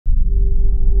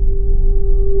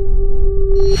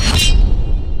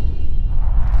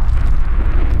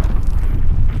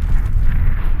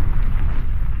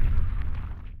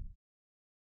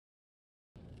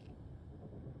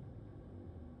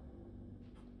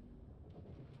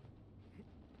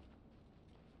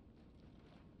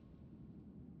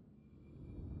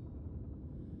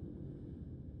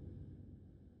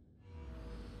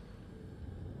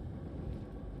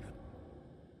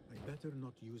better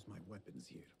not use my weapons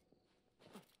here.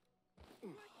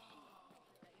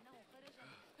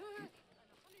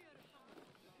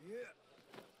 Yeah.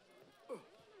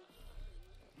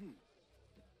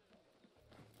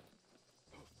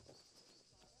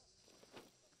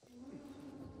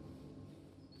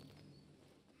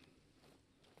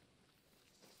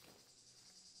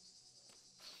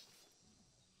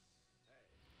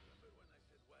 Remember when I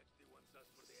said Wacthing wants us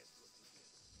for the escort ticket?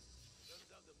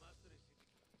 Turns out the master is sitting...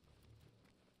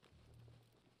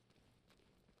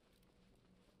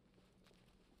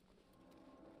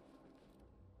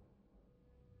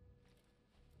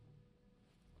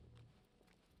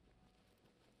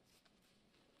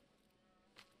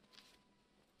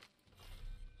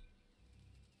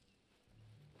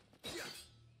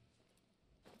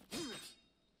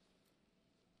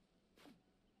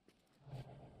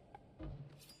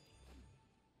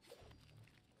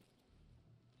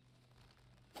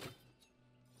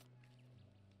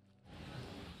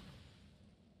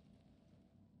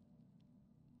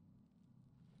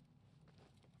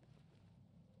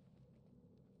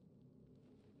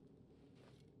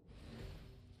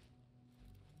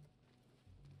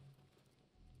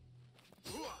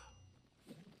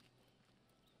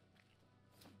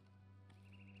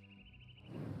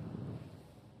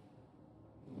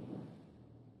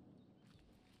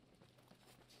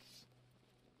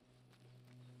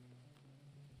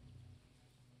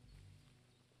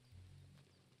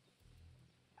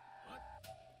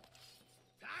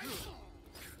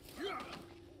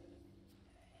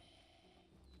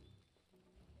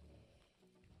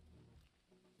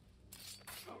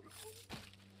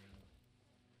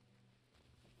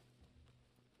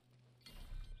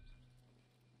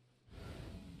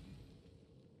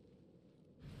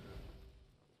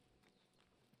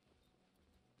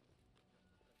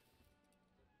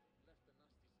 Left a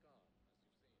nasty scar, as you've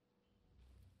seen.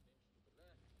 Inch to the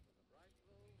left, to the right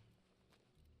though.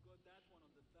 Got that one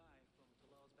on the thigh from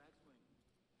Talal's backswing.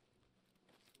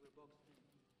 We're boxed in.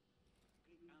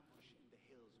 Great ambush in the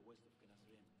hills west of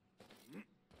Kenasrim.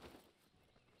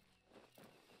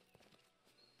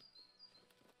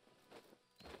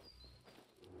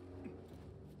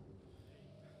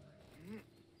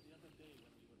 The other day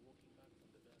when we were walking back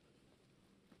from the desert, I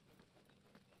noticed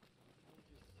dead white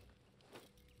shadow.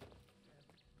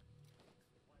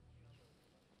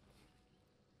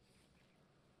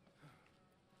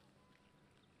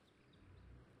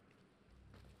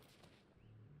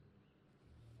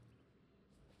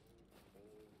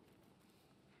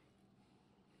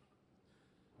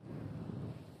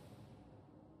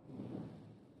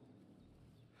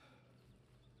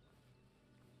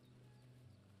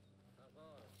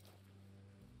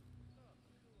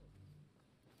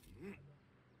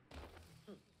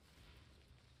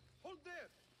 Hold there!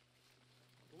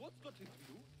 What's got into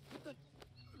you? What the...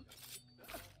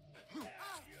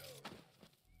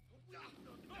 Let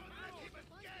him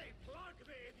escape! Plug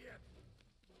the idiot!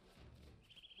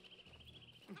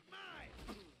 Mine!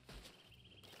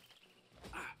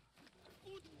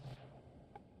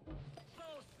 So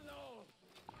slow!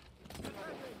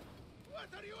 What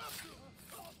are you up to?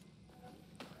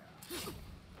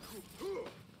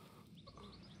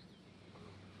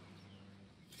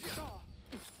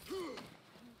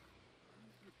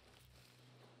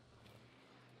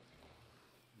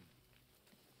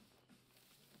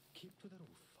 Keep to the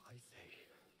roof, I say.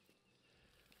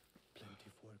 Plenty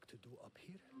of work to do up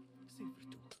here. Safer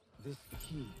too. This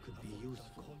key could be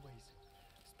useful. Always,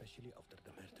 especially after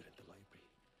the murder in the library.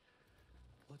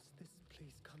 What's this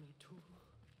place coming to?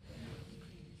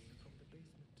 Screams from the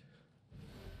basement.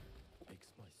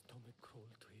 Makes my stomach crawl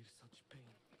to hear such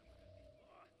pain.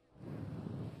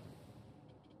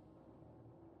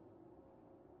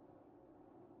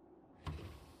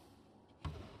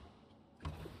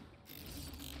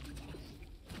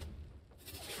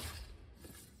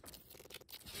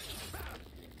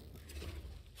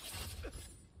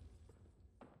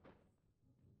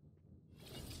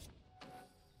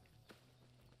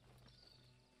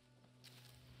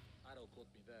 Arrow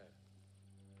caught me there.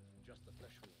 Just a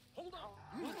flesh wound. Hold on!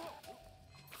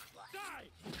 Die!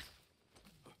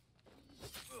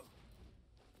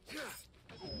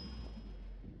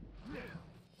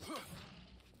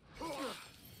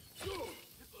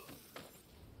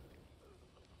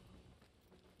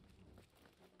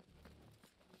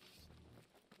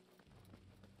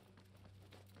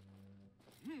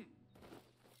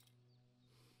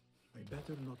 I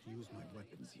better not use my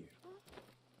weapons here.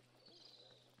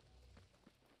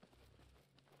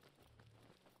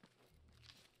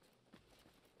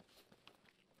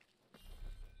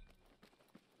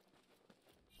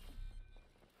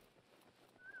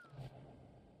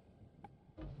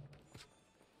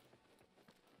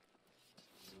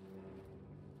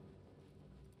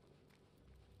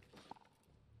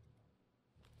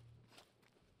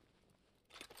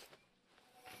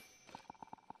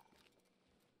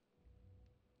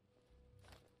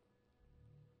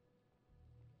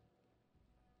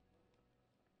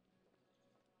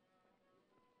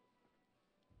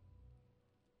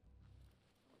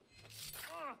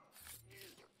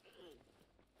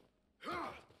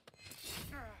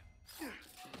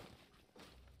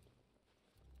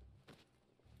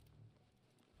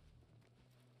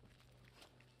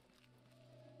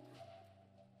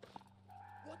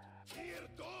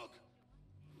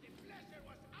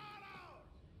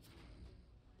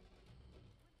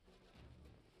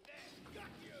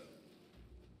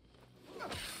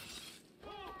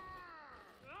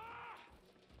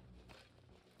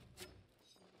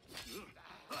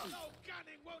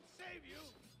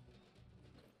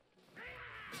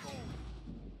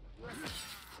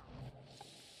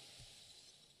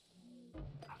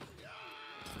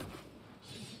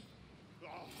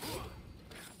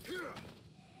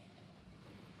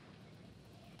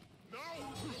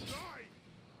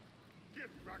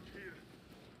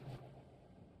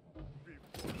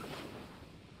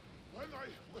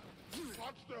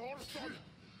 touch the horse, son,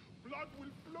 blood will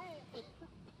flow.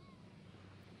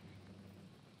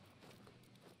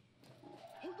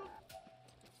 Hold on.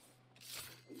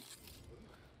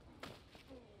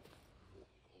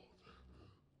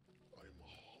 I'm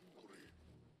hungry.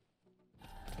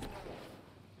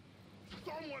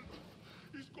 Someone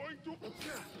is going to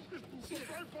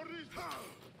survive for this.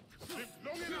 Live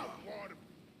long enough, worm.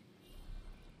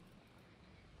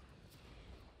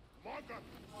 Magat,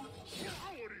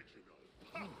 how original.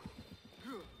 Ha.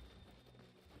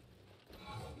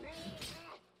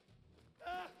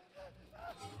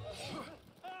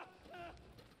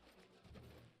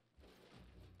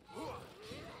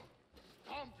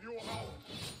 Stomp you out!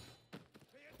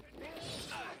 Pay attention,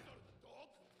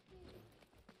 dogs!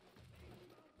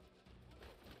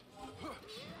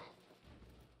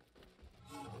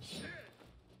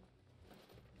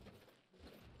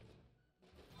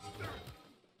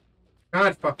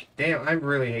 God fucking damn, I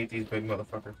really hate these big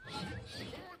motherfuckers.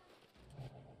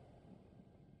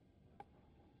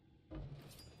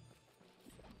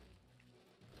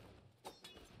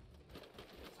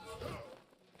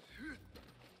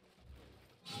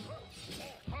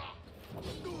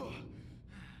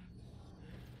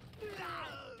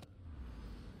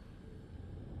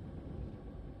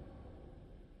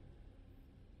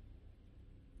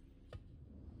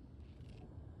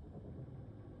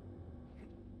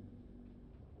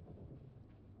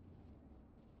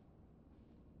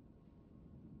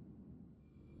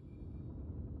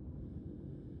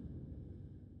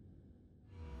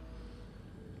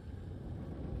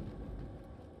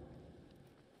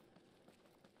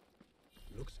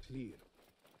 Looks clear.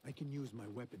 I can use my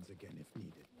weapons again if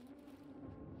needed.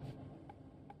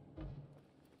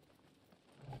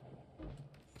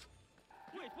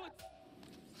 Wait, what?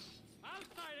 I'll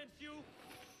silence you!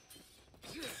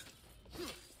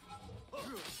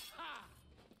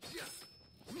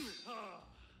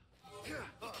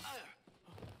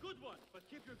 Good one, but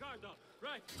keep your guard up.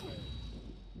 Right.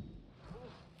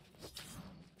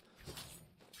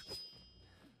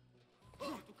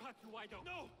 To cut you wide open.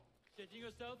 No! Changing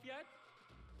yourself yet?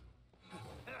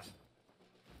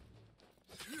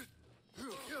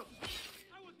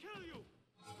 I will kill you!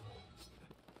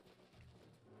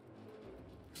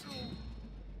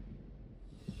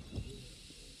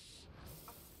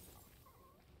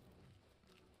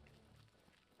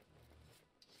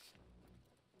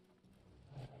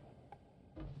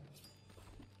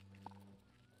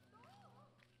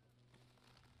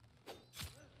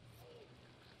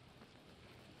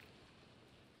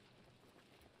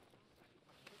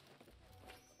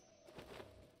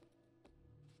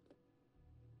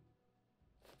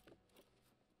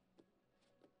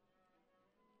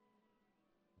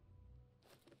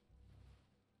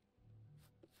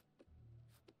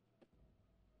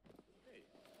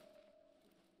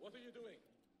 What are you doing?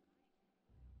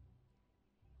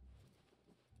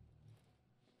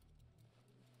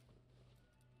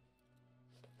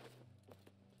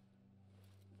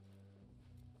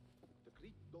 The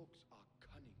Greek dogs are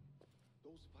cunning.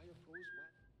 Those fire froze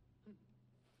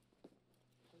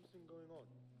Something going on.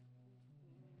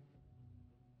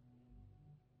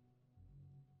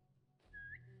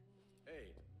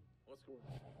 Hey, what's going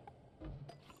on?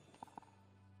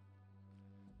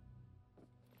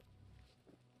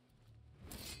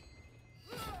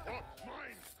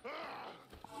 Mine!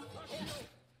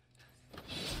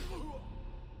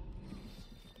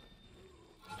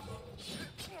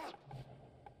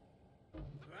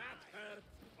 That hurt!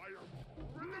 Fire!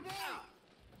 Bring them all!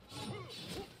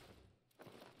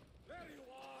 There you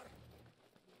are!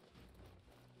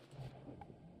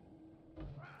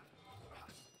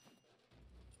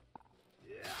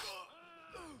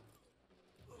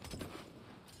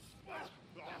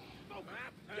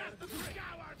 Get the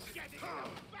cowards getting the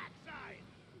backside!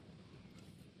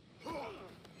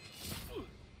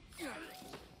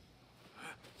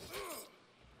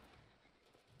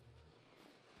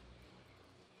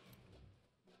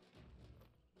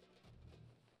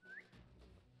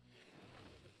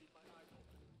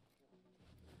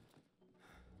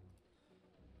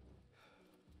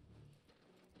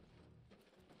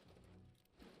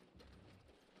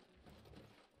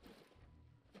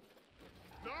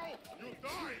 Now you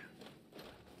die!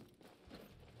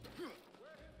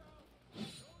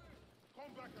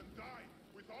 Come back and die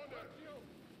with honor! No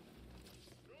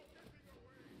getting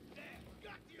away!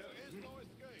 Got you! There is no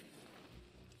escape!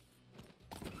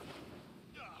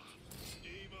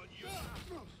 Even you!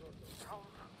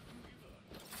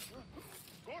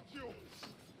 Got you!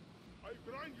 I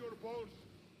grind your bones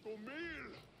to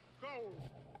meal! Go!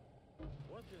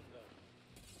 What in the...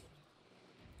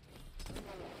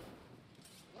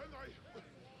 When I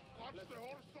Touch the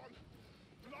horse, son!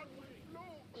 Blood will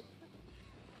flow!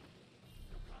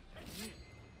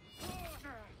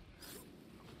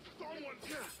 Someone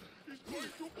is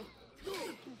going to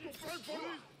pray for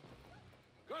this!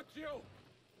 Got you!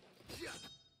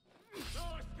 No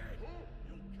escape! Who?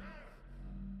 You can't!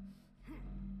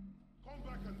 Come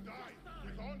back and die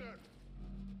with honor!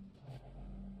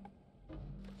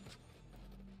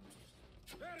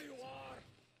 There you are!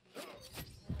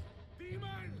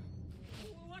 Demon!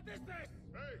 What is this?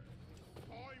 Hey!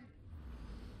 Time!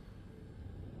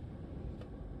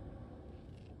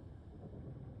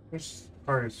 This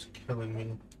part is killing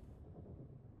me.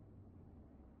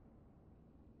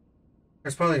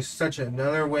 There's probably such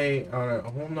another way, a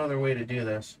whole nother way to do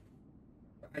this.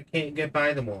 I can't get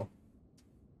by them all.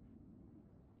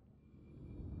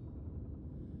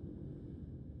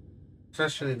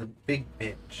 Especially the big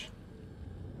bitch.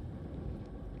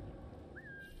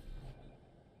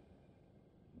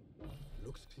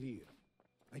 Looks clear.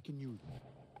 I can use it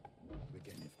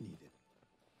again if needed.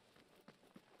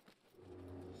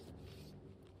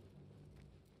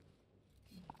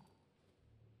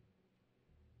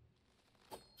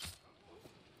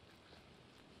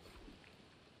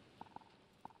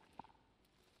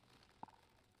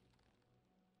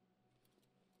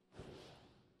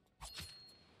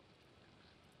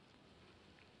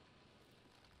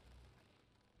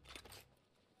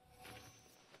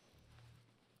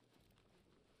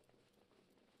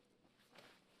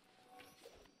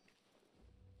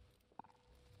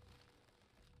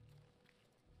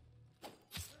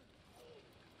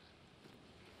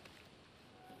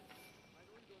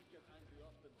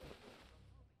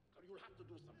 You'll have to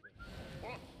do something.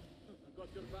 What? I've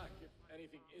got your back if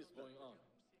anything is going on.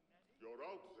 You're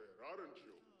out there, aren't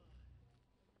you?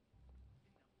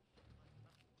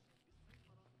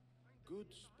 Good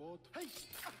spot. Hey!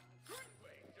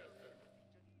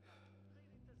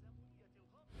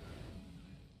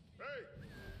 Hey!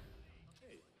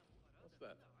 Hey, what's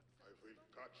that? I will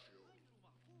catch you.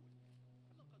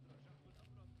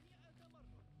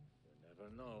 You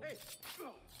never know. Hey!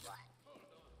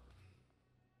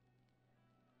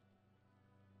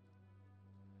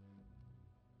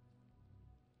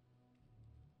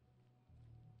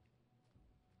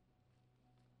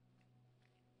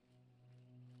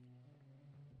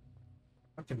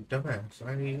 Fucking dumbass.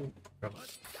 Why do you...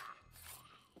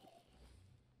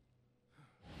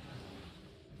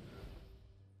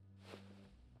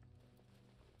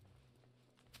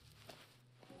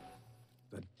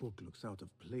 That book looks out of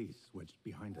place wedged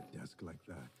behind a desk like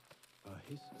that. A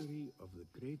history of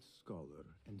the great scholar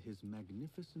and his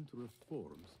magnificent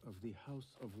reforms of the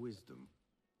House of Wisdom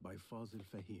by Fazil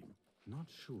Fahim. Not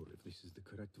sure if this is the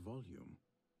correct volume.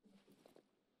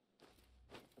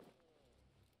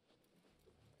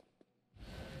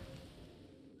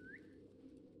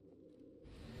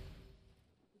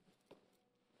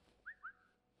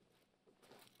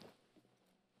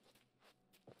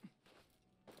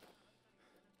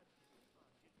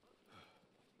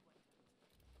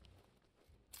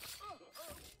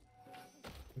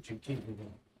 Don't you keep me,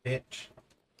 bitch.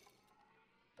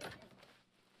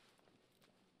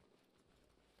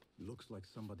 Looks like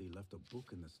somebody left a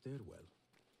book in the stairwell.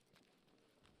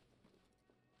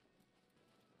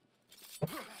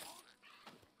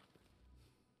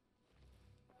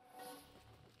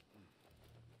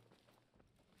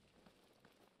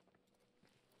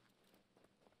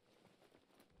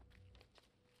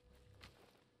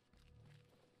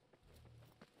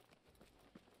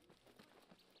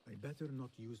 I better not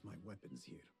use my weapons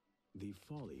here. The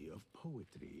Folly of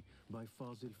Poetry by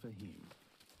Fazil Fahim.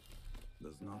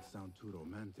 Does not sound too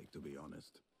romantic, to be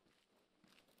honest.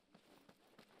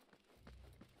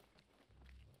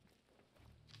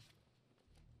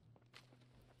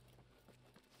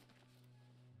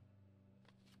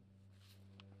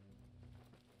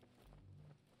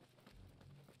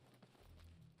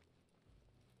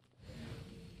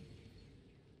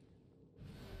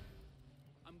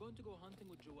 I'm going to go hunting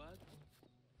with Jawad.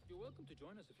 You're welcome to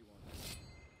join us if you want.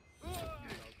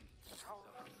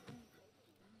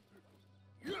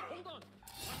 Hold on!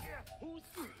 Who's...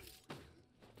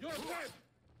 You're dead!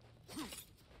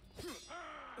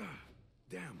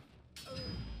 Damn!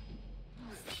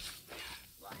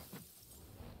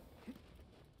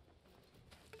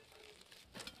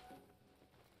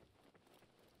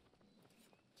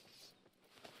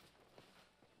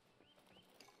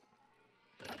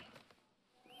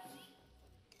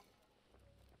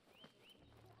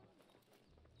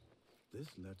 This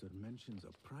letter mentions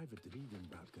a private reading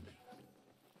balcony.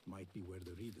 Might be where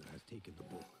the reader has taken the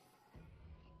book.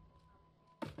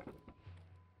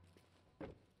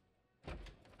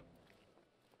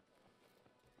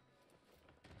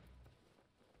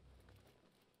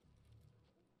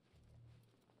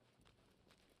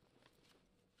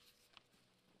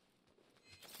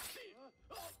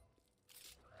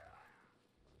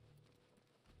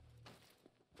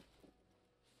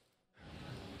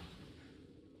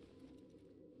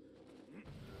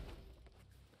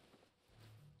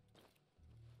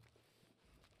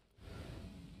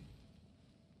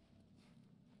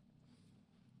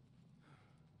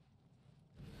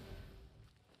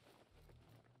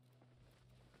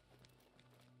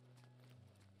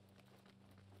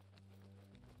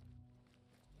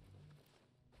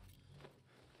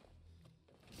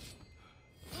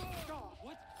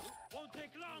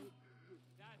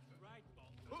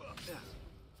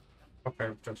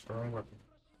 Okay, just the wrong weapon.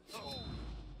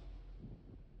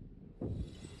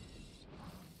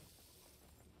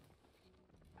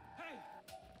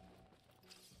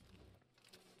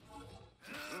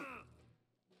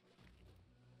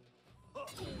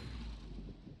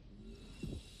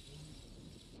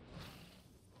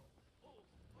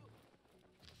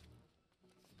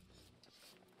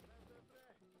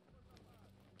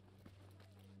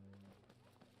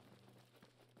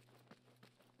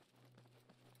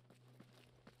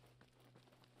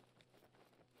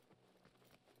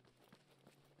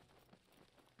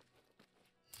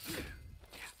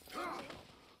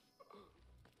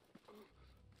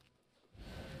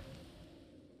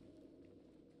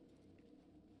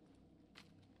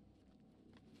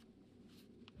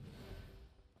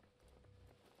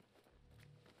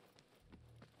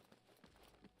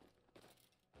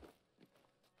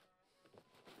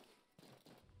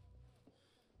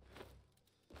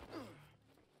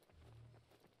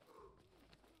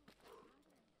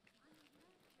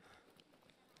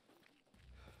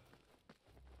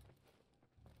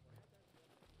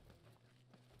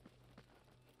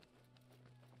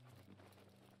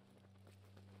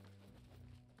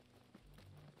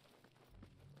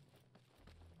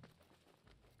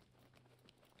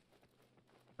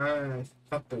 I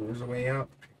thought there was a way out.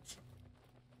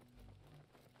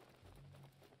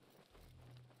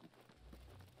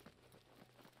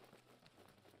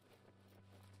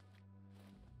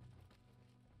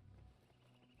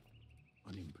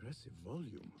 An impressive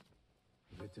volume,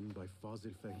 written by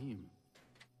Fazil Fahim.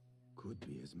 Could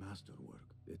be his masterwork.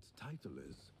 Its title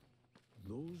is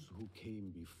Those Who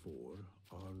Came Before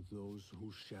Are Those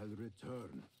Who Shall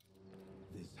Return.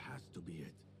 This has to be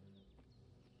it.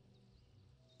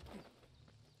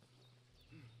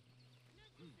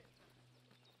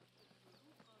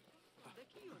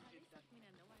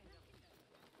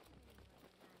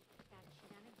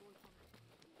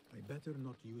 I better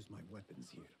not use my weapons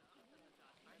here.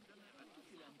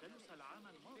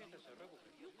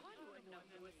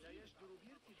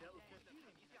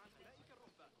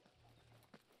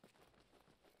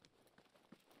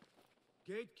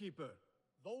 Gatekeeper,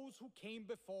 Those who came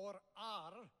before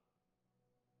are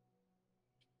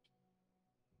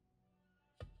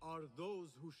those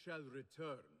who shall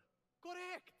return.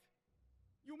 correct.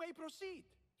 You may proceed.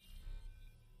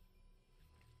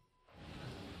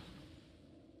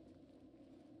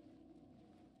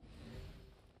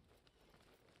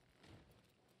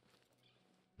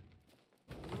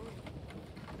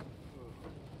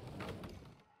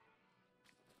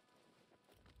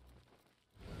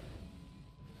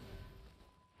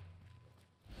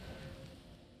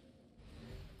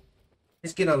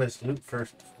 Let's get all this loot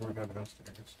first before we go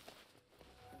downstairs.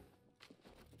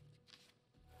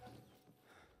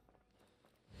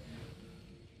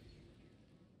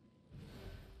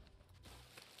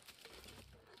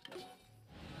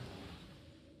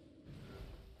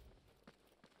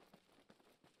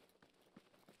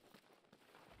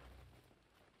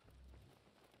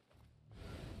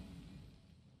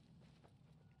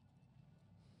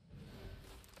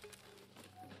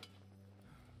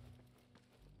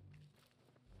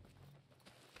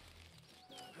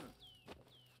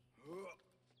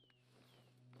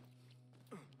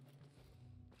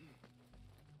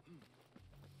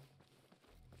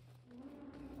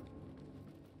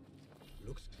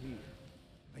 Looks clear.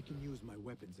 I can use my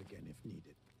weapons again if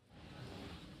needed.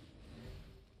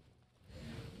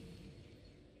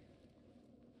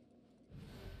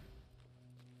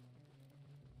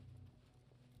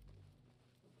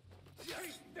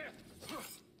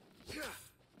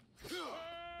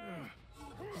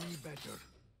 Be better.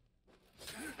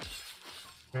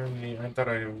 I thought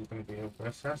I was going to be able to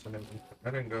assassinate him.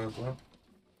 That didn't go as well.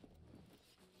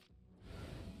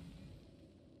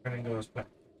 That didn't go as bad.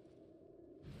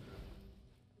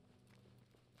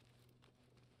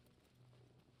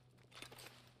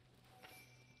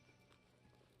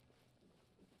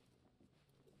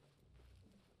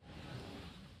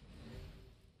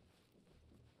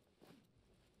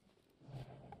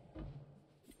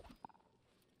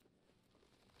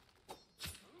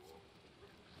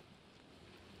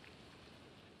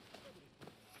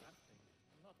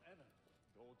 Not ever.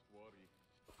 Don't worry.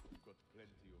 We've got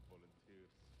plenty of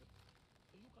volunteers.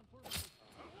 You can pull me.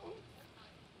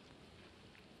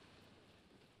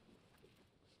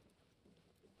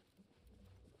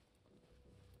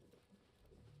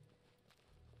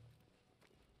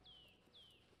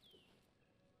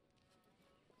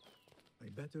 I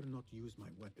better not use my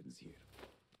weapons here.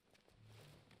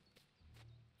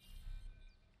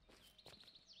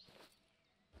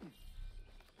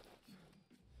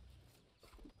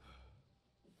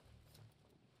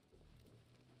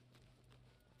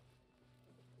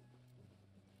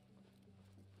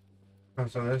 Oh,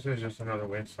 so this is just another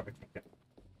way so I can get.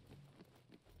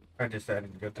 I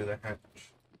decided to go through the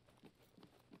hatch.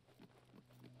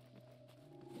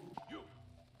 You,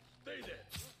 stay there.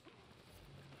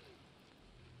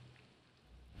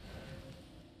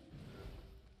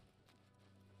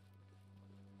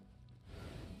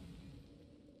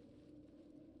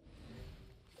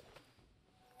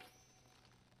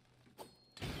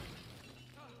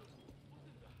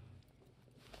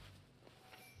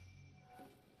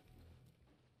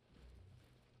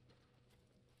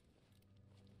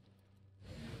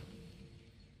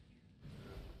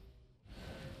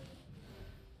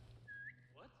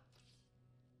 What?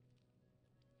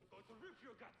 I'm going to rip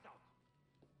your guts out.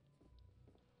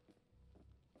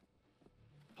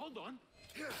 Hold on.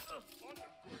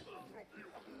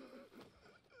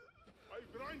 I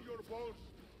grind your balls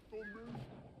to me.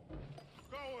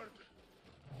 Coward!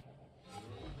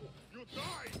 You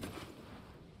died!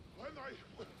 When I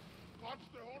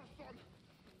touched the horse on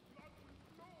blood will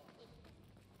flow!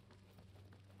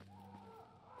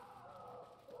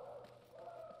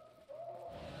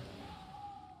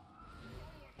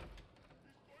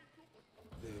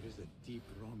 There is a deep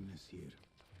wrongness here.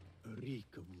 A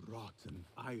reek of rot and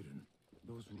iron.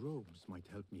 Those robes might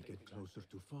help me get closer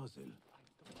to Fazil.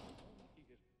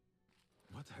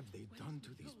 What have they done to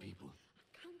these people? I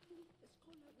can't leave the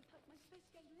scholar without my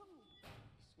special robe.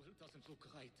 This world doesn't look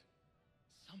right.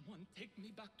 Someone take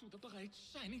me back to the bright,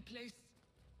 shiny place.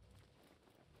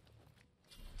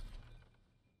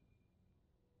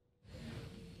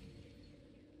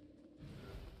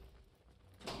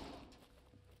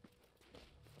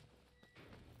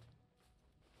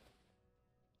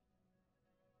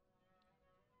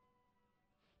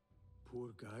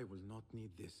 Poor guy will not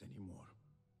need this anymore.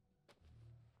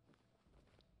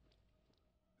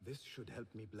 This should help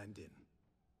me blend in.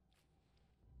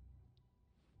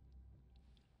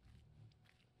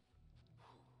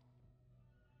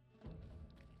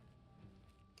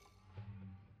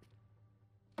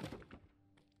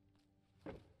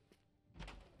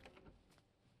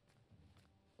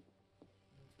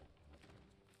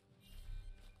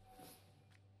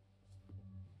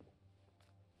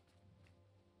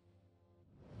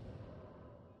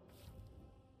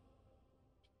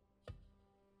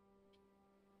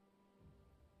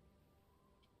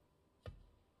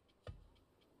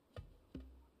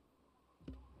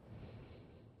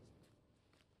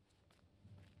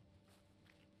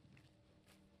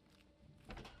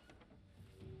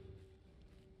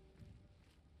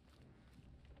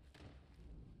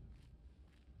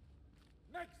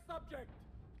 Next subject!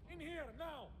 In here,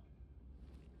 now!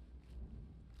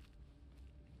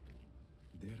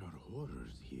 There are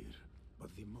horrors here,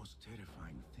 but the most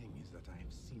terrifying thing is that I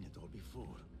have seen it all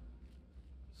before.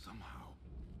 Somehow.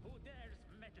 Who dares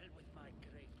meddle with my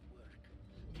great work,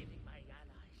 killing my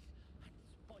allies and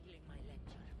spoiling my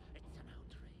lecture? It's an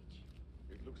outrage.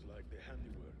 It looks like the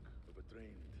handiwork of a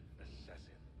trained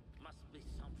assassin. Must be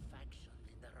some faction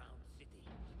in the Round City,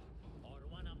 or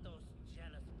one of those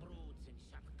jealous broods in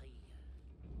Sharqiyya.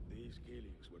 These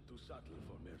killings were too subtle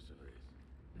for mercenaries.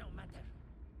 No matter.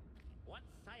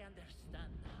 Once I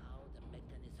understand how the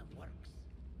mechanism works,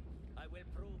 I will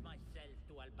prove myself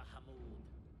to Al-Bahamud.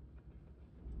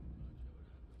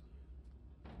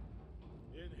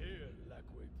 In here,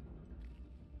 Lackwit.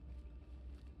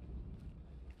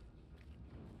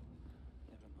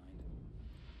 Never mind.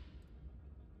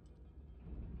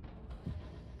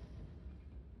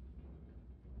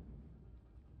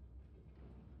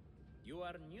 You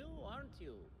are new, aren't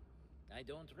you? I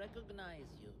don't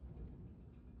recognize you.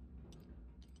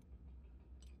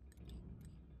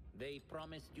 They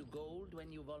promised you gold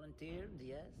when you volunteered,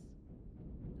 yes?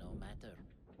 No matter.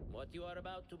 What you are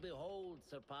about to behold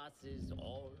surpasses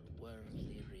all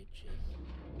worldly riches.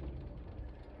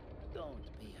 Don't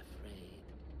be afraid.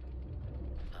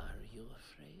 Are you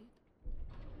afraid?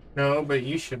 No, but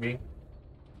you should be.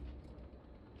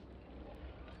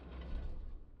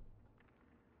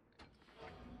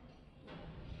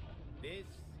 This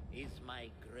is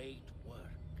my great work.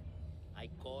 I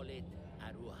call it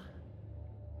Arua.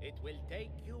 It will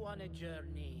take you on a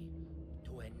journey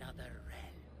to another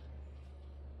realm.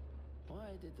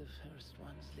 Why did the first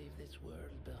ones leave this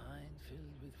world behind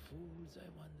filled with fools, I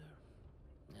wonder?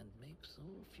 And make so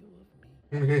few of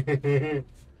me.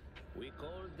 We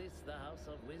call this the House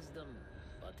of Wisdom,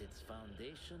 but its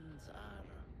foundations are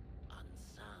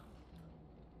unsound.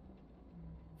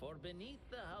 For beneath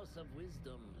the House of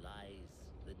Wisdom lies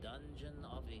the Dungeon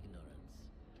of Ignorance,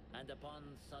 and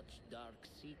upon such dark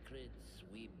secrets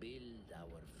we build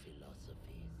our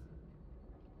philosophies.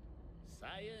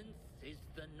 Science is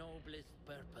the noblest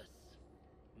purpose.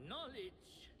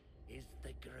 Knowledge is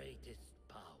the greatest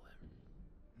power.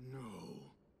 No.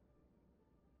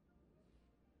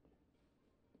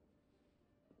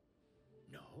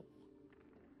 No?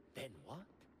 Then what?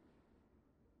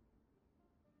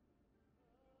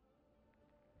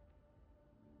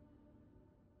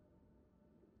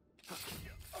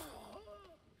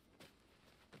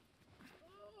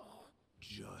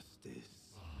 Justice.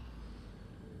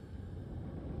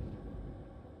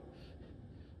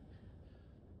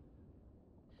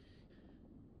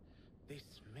 This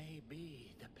may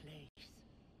be the place.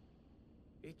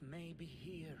 It may be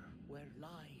here where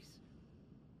lies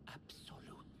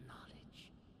absolute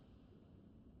knowledge.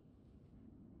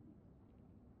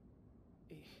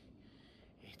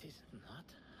 It is not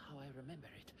how I remember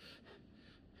it.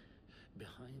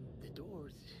 Behind the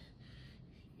doors,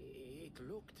 it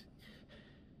looked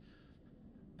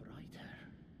brighter.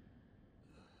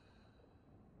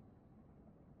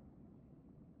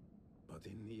 But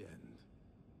in the end,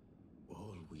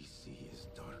 all we see is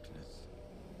darkness.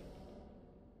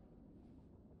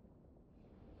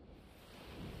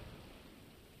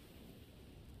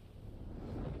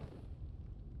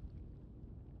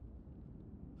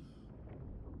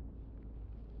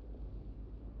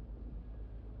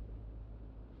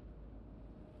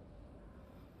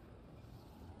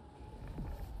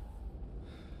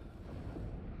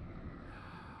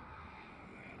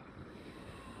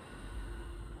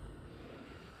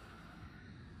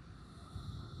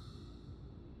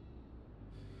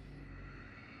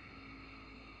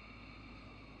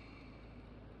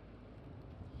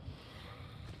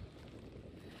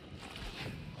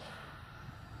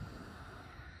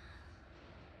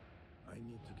 I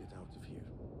need to get out of here.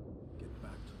 Get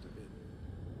back to the inn.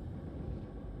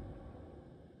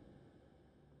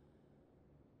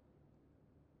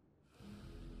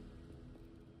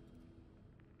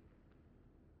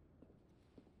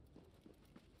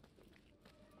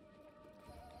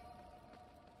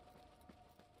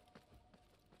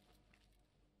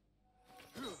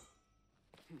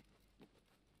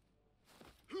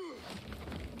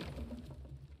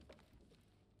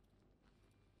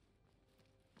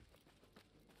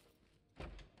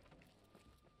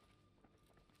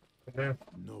 Yeah.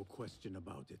 No question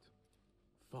about it.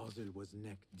 Fazil was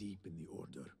neck deep in the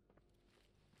Order.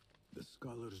 The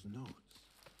scholar's notes.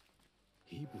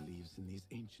 He believes in these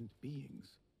ancient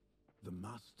beings, the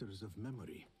masters of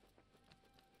memory.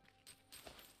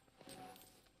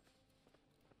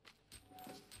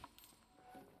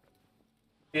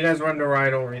 You guys wonder why I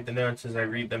don't read the notes as I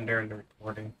read them during the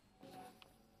recording.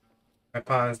 I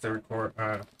pause the record,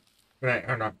 or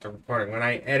not the recording, when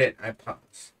I edit, I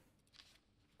pause.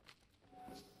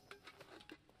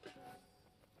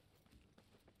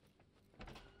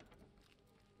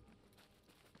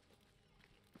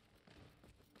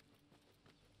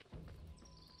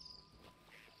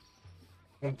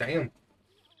 Oh, damn.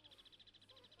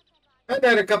 I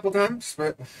died a couple times,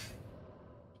 but...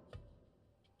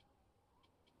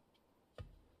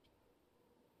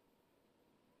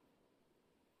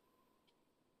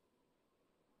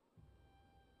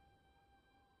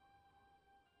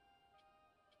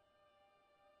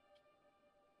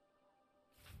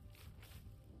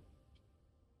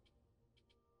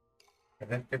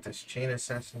 Let's get this chain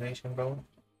assassination going.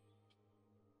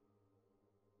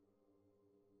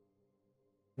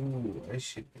 Ooh, I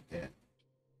should get that.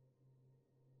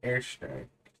 Airstrike.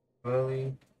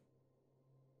 Slowly.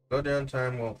 Slow down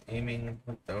time while aiming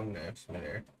with thumb knives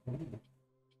midair. Ooh.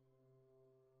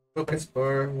 Focus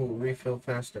bar will refill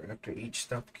faster after each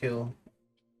stop kill.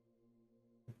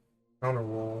 Counter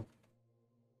roll.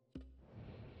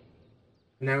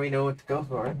 Now we know what to go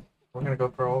for. We're gonna go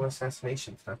for all the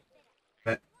assassination stuff.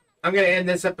 But I'm gonna end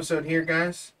this episode here,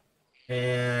 guys.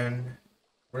 And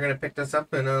we're gonna pick this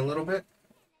up in a little bit.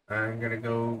 I'm gonna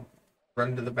go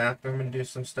run to the bathroom and do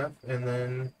some stuff, and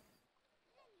then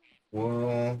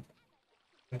we'll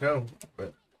go.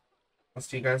 But I'll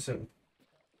see you guys soon.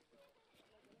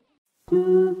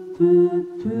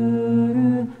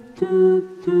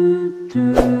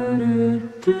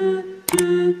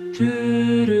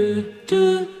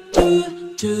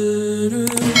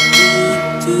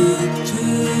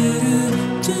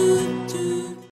 Do